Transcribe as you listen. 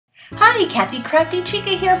Hi, Kathy Crafty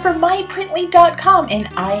Chica here for myprintly.com, and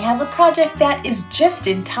I have a project that is just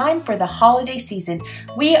in time for the holiday season.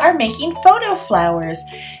 We are making photo flowers.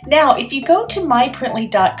 Now, if you go to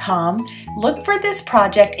myprintly.com, look for this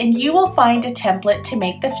project and you will find a template to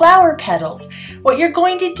make the flower petals. What you're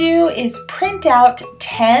going to do is print out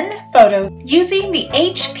 10 photos using the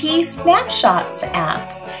HP Snapshots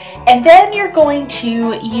app. And then you're going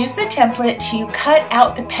to use the template to cut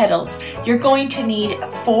out the petals. You're going to need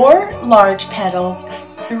 4 large petals,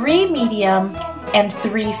 3 medium, and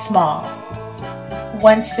 3 small.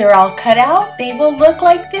 Once they're all cut out, they will look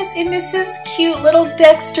like this, and this is cute little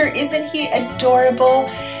Dexter. Isn't he adorable?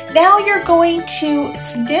 Now you're going to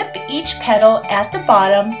snip each petal at the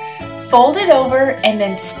bottom, fold it over, and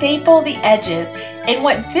then staple the edges. And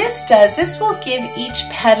what this does, this will give each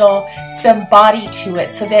petal some body to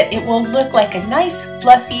it so that it will look like a nice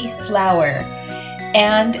fluffy flower.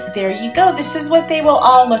 And there you go. This is what they will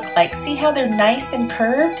all look like. See how they're nice and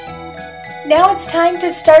curved? Now it's time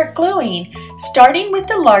to start gluing. Starting with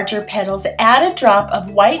the larger petals, add a drop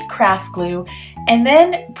of white craft glue and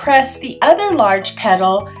then press the other large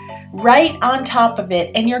petal right on top of it,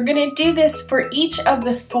 and you're going to do this for each of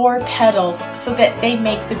the 4 petals so that they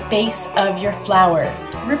make the base of your flower.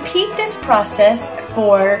 Repeat this process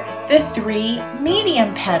for the 3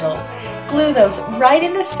 medium petals. Glue those right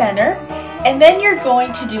in the center, and then you're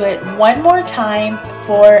going to do it one more time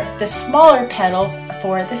for the smaller petals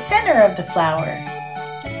for the center of the flower.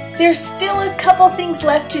 There's still a couple things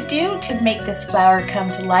left to do to make this flower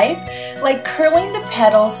come to life, like curling the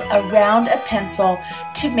petals around a pencil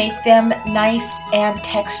to make them nice and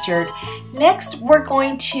textured. Next, we're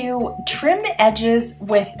going to trim the edges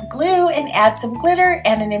with glue and add some glitter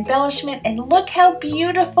and an embellishment, and look how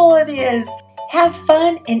beautiful it is. Have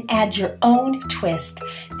fun and add your own twist.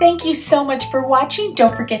 Thank you so much for watching.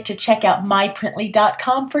 Don't forget to check out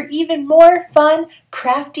myprintly.com for even more fun,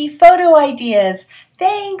 crafty photo ideas.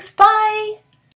 Thanks, bye!